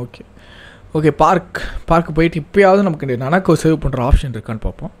இருக்கேனா ஓகே பார்க்கு போயிட்டு இப்போயாவது நமக்கு நனக்கோ சேவ் பண்ணுற ஆப்ஷன் இருக்கான்னு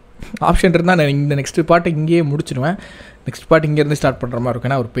பார்ப்போம் ஆப்ஷன் இருந்தால் நான் இந்த நெக்ஸ்ட் பார்ட்டை இங்கேயே முடிச்சிடுவேன் நெக்ஸ்ட் பார்ட் இங்கேருந்து ஸ்டார்ட் பண்ணுற மாதிரி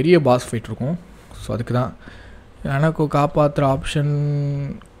இருக்கும் ஏன்னா ஒரு பெரிய பாஸ் ஃபைட் இருக்கும் ஸோ அதுக்கு தான் நனக்கோ காப்பாற்றுற ஆப்ஷன்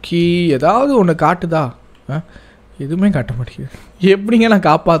கீ ஏதாவது ஒன்று காட்டுதா எதுவுமே காட்ட மாட்டேங்குது எப்படிங்க நான்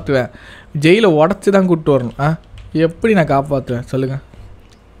காப்பாற்றுவேன் ஜெயிலை உடச்சி தான் கூப்பிட்டு வரணும் எப்படி நான் காப்பாற்றுவேன் சொல்லுங்கள்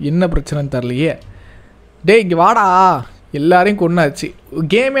என்ன பிரச்சனைன்னு தரலையே இங்கே வாடா எல்லாரையும் கொண்டாச்சு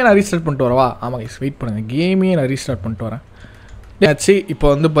கேமே நான் ரீஸ்டார்ட் பண்ணிட்டு வரவா ஆமாம் வெயிட் பண்ணுங்கள் கேமையே நான் ரீஸ்டார்ட் பண்ணிட்டு வரேன் ஆச்சு இப்போ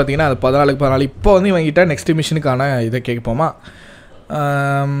பார்த்தீங்கன்னா அது 14 இப்போ இவங்கிட்ட நெக்ஸ்ட் மிஷினுக்கான இதை கேட்போமா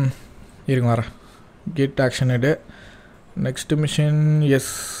இருங்க வரேன் கெட் ஆக்ஷன் எடு நெக்ஸ்ட் மிஷின்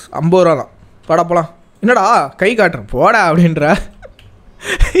எஸ் 50 ரூபா தான் வாடா போகலாம் என்னடா கை காட்டுறேன் போடா அப்படின்ற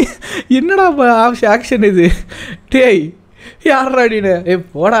என்னடா ஆக்ஷன் இது யாரா அப்படின்னு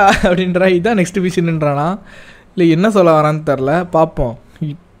போடா அப்படின்றா இதுதான் நெக்ஸ்ட் மிஷின்ன்றானா இல்லை என்ன சொல்ல வரான்னு தெரில பார்ப்போம்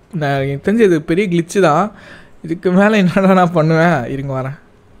நான் எனக்கு தெரிஞ்சு இது பெரிய கிளிச்சு தான் இதுக்கு மேலே என்னடா நான் பண்ணுவேன் இருங்க வரேன்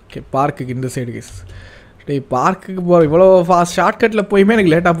ஓகே பார்க்குக்கு இந்த சைடு கேஸ் பார்க்குக்கு போகிற இவ்வளோ ஃபாஸ்ட் ஷார்ட்கட்டில் போயுமே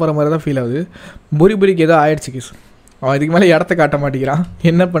எனக்கு லேட்டாக போகிற மாதிரி தான் ஃபீல் ஆகுது புரிக்கு ஏதோ ஆயிடுச்சு கேஸ் அவன் இதுக்கு மேலே இடத்த காட்ட மாட்டேங்கிறான்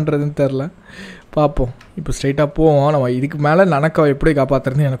என்ன பண்ணுறதுன்னு தெரில பார்ப்போம் இப்போ ஸ்ட்ரைட்டாக போவோம் நம்ம இதுக்கு மேலே நனக்கோ எப்படி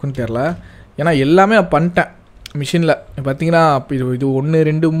காப்பாற்றுறதுன்னு எனக்கும் தெரில ஏன்னா எல்லாமே நான் பண்ணிட்டேன் மிஷினில் பார்த்தீங்கன்னா இது 1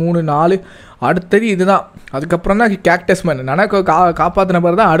 2 3 4 அடுத்தது இது தான் அதுக்கப்புறம் தான் கேக்டஸ் மேன் நனக்கோ காப்பாற்றின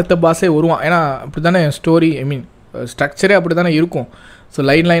பிறகு தான் அடுத்த பாஸே வருவான் ஏன்னா அப்படி தானே ஸ்டோரி ஐ மீன் ஸ்ட்ரக்சரே அப்படி தானே இருக்கும் ஸோ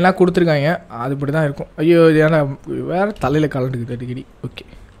லைன்லாம் கொடுத்துருக்காங்க அது இப்படி தான் இருக்கும் ஐயோ ஏன்னா வேறு தலையில் கலந்துக்குது அடிக்கடி ஓகே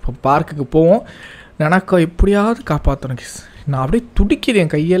இப்போ பார்க்குக்கு போவோம் நனக்கோ எப்படியாவது காப்பாற்றணும் கிஸ் நான் அப்படியே துடிக்குது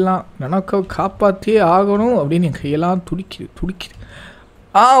என் கையெல்லாம் நனக்கோ காப்பாற்றியே ஆகணும் அப்படின்னு என் கையெல்லாம் துடிக்குது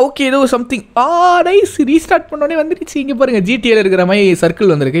ஓகே ஏதோ சம்திங் நைஸ் ரீஸ்டார்ட் பண்ணோடனே வந்துடுச்சு இங்கே பாருங்கள் ஜிடிஏல இருக்கிற மாதிரி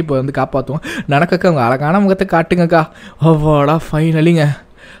சர்க்கிள் வந்திருக்கு இப்போ காப்பாற்றுவோம் நனக்கக்கா உங்கள் அழகான முகத்தை காட்டுங்கக்கா ஓவாடா ஃபைனலிங்க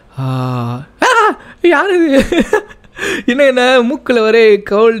யார் இது என்ன மூக்கில் வரே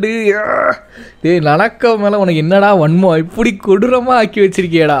கோல்டு நனக்கோ மேலே உனக்கு என்னடா வன்மோ இப்படி கொடூரமாக ஆக்கி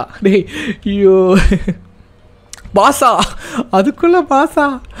வச்சிருக்கியடா ஐயோ பாஸா அதுக்குள்ளே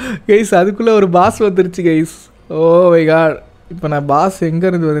கைஸ் அதுக்குள்ளே ஒரு பாஸ் வந்துருச்சு கைஸ் ஓ மை காட் இப்போ நான் பாஸ்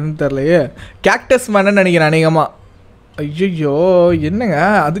எங்கேருந்து வருதுன்னு தெரிலையே கேக்டஸ் மேனன்னு நினைக்கிறேன் அநேகமாக ஐயோ என்னங்க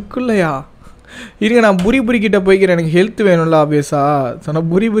அதுக்குள்ளேயா இருங்க நான் புரிக்கிட்ட போய்க்கிறேன் எனக்கு ஹெல்த் வேணும்ல ஆப்வியஸா ஸோ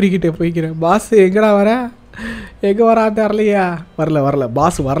நான் புரிக்கிட்ட போய்க்கிறேன் பாஸ் எங்கடா எங்கே வரா தெரிலையா வரல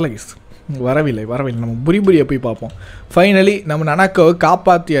பாஸ் வரல கிஸ் வரவில்லை நம்ம புரியை போய் பார்ப்போம் ஃபைனலி நம்ம நனக்கோவை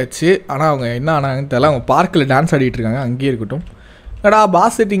காப்பாற்றியாச்சு ஆனால் அவங்க என்ன ஆனாங்கன்னு தெரியல அவங்க பார்க்கில் டான்ஸ் ஆடிட்டு இருக்காங்க அங்கேயே இருக்கட்டும் ஏடா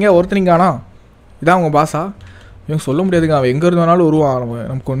பாஸ் செட்டிங்க ஒருத்தனிங்கானா இதான் அவங்க பாஸா இவங்க சொல்ல முடியாதுங்க அவன் எங்கே இருந்தாலும் வருவான்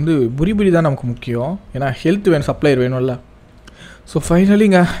நமக்கு புரி தான் நமக்கு முக்கியம் ஏன்னா ஹெல்த் வேணும் சப்ளையர் வேணும்ல ஸோ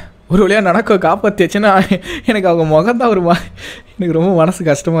ஃபைனலிங்க ஒரு வழியாக நனக்கோ காப்பாற்றியாச்சுன்னா எனக்கு அவங்க முகந்தான் வருமா எனக்கு ரொம்ப மனசு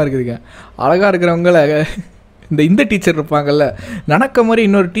கஷ்டமாக இருக்குதுங்க அழகாக இருக்கிறவங்கள இந்த டீச்சர் இருப்பாங்கல்ல நனக்கோ மாதிரி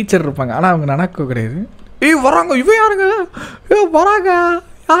இன்னொரு டீச்சர் இருப்பாங்க ஆனால் அவங்க நனக்கோ கிடையாது வராங்க இவன் யாருங்க வராங்க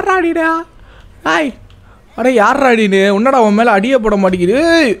யாராடிடா யாராடின்னு உன்னடா அவன் மேலே அடியே போட மாட்டேங்குது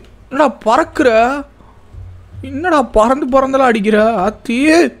என்னடா பறக்கிற என்னடா பறந்தெல்லாம் அடிக்கிற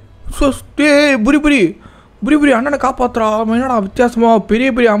அத்தியே புரி அண்ணனை காப்பாற்றுறா என்னடா வித்தியாசமாக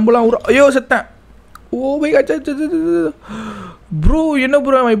பெரிய அம்புலாம் ஐயோ செத்தேன் ஓ பை ப்ரோ என்ன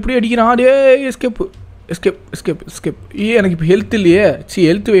ப்ரோ அவன் இப்படி அடிக்கிறான் எஸ்கேப்பு எஸ்கேப் எனக்கு இப்போ ஹெல்த் இல்லையே.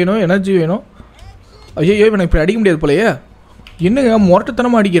 ஹெல்த் வேணும், எனர்ஜி வேணும். ஐயோ இவனை இப்படி அடிக்க முடியாது போலையே. என்னங்க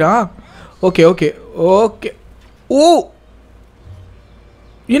முரட்டுத்தனமாக அடிக்கிறான். ஓகே ஓ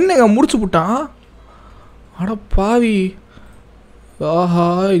என்னங்க முடிச்சு போட்டான். அட பாவி. ஆஹா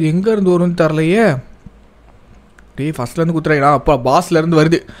இது எங்கேருந்து வரும்னு தரலையே. ஃபஸ்ட்லேருந்து குத்துறாங்கண்ணா. அப்பா பாஸ்லேருந்து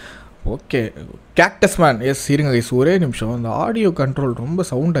வருது. Okay cactus man. எஸ் இருங்க கைஸ் ஒரே நிமிஷம். அந்த ஆடியோ கண்ட்ரோல் ரொம்ப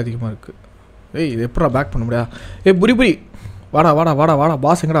சவுண்ட் அதிகமாக இருக்குது. இது எப்படா பேக் பண்ண முடியா? புரி வாடா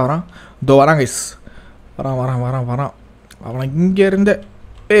பாஸ் எங்கடா வரான்? இதோ வரான் கைஸ். வரான் அவனை இங்கே இருந்த.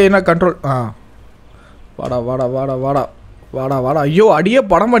 என்ன கண்ட்ரோல்? வாடா. ஐயோ அடியே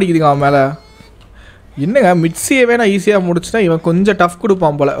படம் அடிக்குதுங்க அவன் மேலே. என்னங்க மிக்சியை வேணா ஈஸியாக முடிச்சுட்டா இவன் கொஞ்சம் டஃப்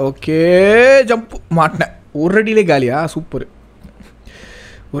கொடுப்பான் போல். Okay jump மாட்டினேன். ஒரு அடியிலே காலியா? சூப்பர்.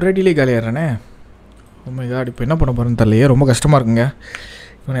 ஒரு அடியிலே காலியாடுறானே. உண்மை காட். இப்போ என்ன பண்ண போகிறேன்னு தெரியலையே. ரொம்ப கஷ்டமாக இருக்குங்க.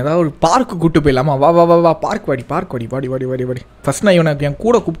 இவனை ஏதாவது ஒரு பார்க்கு கூப்பிட்டு போயிடலாமா? வா பார்க் வாடி. ஃபஸ்ட் நான் இவனை என்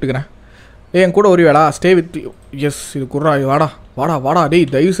கூட கூப்பிட்டுக்கிறேன். என் கூட வருவேடா. Stay with. எஸ் இது குர்ரா. வாடா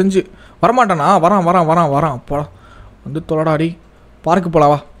டேய் தயவு செஞ்சு வரமாட்டானா? வரான் போடா வந்து தொலைடா. டேய் பார்க்கு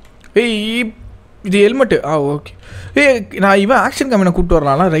போலாவா? இது ஹெல்மெட்டு. ஓகே. நான் இவன் ஆக்ஷன் கம்மியை கூப்பிட்டு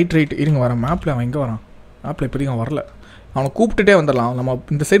வரலாம்ல. ரைட் இருங்க வரேன். மேப்பில் அவன் எங்கே வரான்? மேப்பில் இப்போதைக்கு அவன் வரல. அவனை கூப்பிட்டுட்டே வந்துடலாம். நம்ம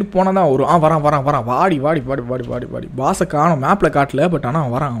இந்த சைடு போனால் தான் வரும். வரான். வாடி. பாஸை காணும். மேப்பில் காட்டல. பட் ஆனால்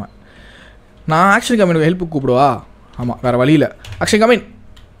அவன் வரான். நான் ஆக்ஷன் கம்மியோட ஹெல்ப்புக்கு கூப்பிடுவா? ஆமாம் வேறு வழியில். ஆக்ஷன் கம்மின்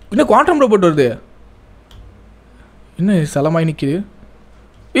இன்னும் குவாண்டம் ரோபோட் வருது. என்ன சலமாய் நிற்கிது?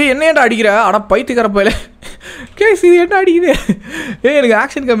 என்ன ஏன்டா அடிக்கிற? அட பைத்துக்கிற போயில கேஸ் இது என்ன அடிக்குது? எனக்கு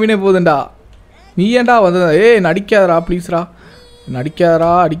ஆக்ஷன் கம்மினே போதுண்டா. நீ ஏன்டா வந்ததா? நடிக்காதரா ப்ளீஸ்ரா.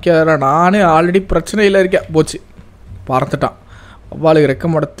 அடிக்காதரா. நானே ஆல்ரெடி பிரச்சனையில் இருக்கேன். போச்சு பறந்துட்டான். அவ்வாளுக்கு ரெக்க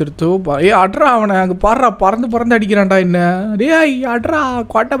மடத்திருத்தோ. அட்ரா அவனை அங்கே பாடுறா. பறந்து அடிக்கிறான்டா. என்ன அட்ரா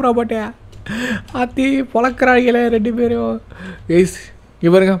குவாண்டம் ரோபோட்டே. ஆத்தி பொழக்கிறாங்களே 2 பேரும்.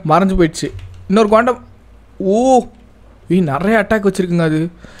 இவருங்க மறைஞ்சு போயிடுச்சு. இன்னொரு குவாண்டம். நிறைய அட்டாக் வச்சுருக்குங்க அது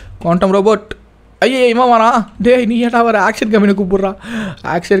குவாண்டம் ரோபோட். இவன் வரான். நீ ஏட்டா வர? ஆக்ஷன் காமினை கூப்பிட்றான்.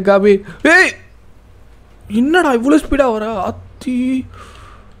 ஆக்ஷன் காமி. என்னடா இவ்வளோ ஸ்பீடாக வர? அத்தி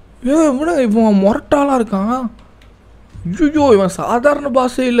இவன் முரட்டாளாக இருக்கான். ஐயோ இவன் சாதாரண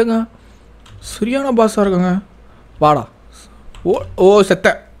பாஸே இல்லைங்க. சரியான பாஸாக இருக்காங்க. வாடா. ஓ செத்த.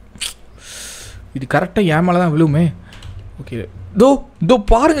 இது கரெக்டாக என் மேலே தான் விழுவுமே. ஓகே தோ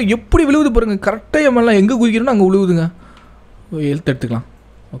பாருங்கள் எப்படி விழுவுது பாருங்கள். கரெக்டாக என் மேலாம் எங்கே குதிக்கிறோன்னு அங்கே விழுவுதுங்க. ஹெல்த் எடுத்துக்கலாம்.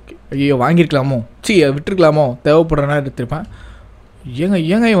 ஓகே. ஐயோ வாங்கியிருக்கலாமோ? விட்டுருக்கலாமோ? தேவைப்படுறனா எடுத்துருப்பேன்.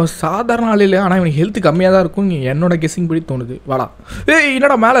 ஏங்க இவன் சாதாரண ஆள் இல்லை. ஆனால் இவனுக்கு ஹெல்த் கம்மியாக தான் இருக்கும். என்னோட கெஸ்ஸிங் படி தோணுது. வாடா.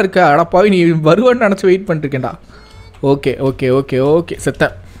 என்னடா மேலே இருக்க? அடப்பாவி நீ வருவேன்னு நினச்சி வெயிட் பண்ணிட்டுருக்கேன்டா. ஓகே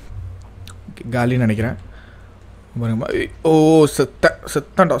செத்தேன். காலின்னு நினைக்கிறேன்.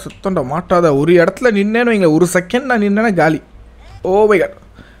 செத்தண்டா மாட்டாத. ஒரு இடத்துல நின்னேன்னு வைங்க. ஒரு செகண்ட் நான் நின்னேன்னா காலி. Oh my God.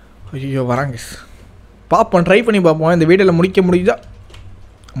 ஐயோ வராங்க. பார்ப்போம், ட்ரை பண்ணி பார்ப்போம். இந்த வீடியோவில்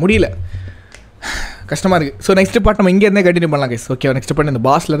முடியல. கஷ்டமாக இருக்குது. ஸோ நெக்ஸ்ட் பார்ட் நம்ம இங்கேருந்தே கண்டினியூ பண்ணலாம் கைஸ். ஓகே நெக்ஸ்ட் பார்ட் இந்த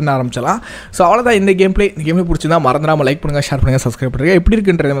பாஸ்லேருந்து ஆரம்பிச்சலாம். ஸோ அவ்வளோதான் இந்த கேம் பிளே பிடிச்சிருந்தா மறந்துடாமல் லைக் பண்ணுங்கள், ஷேர் பண்ணுங்கள், சப்ஸ்கிரைப் பண்ணுங்கள். எப்படி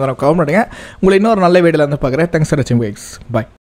இருக்குன்றது கமெண்ட் பண்ணுங்கள். உங்களை இன்னொரு நல்ல வீடியோவில் வந்து பார்க்குறேன். தேங்க்ஸ் ஃபார் வாட்சிங் கைஸ். பாய்.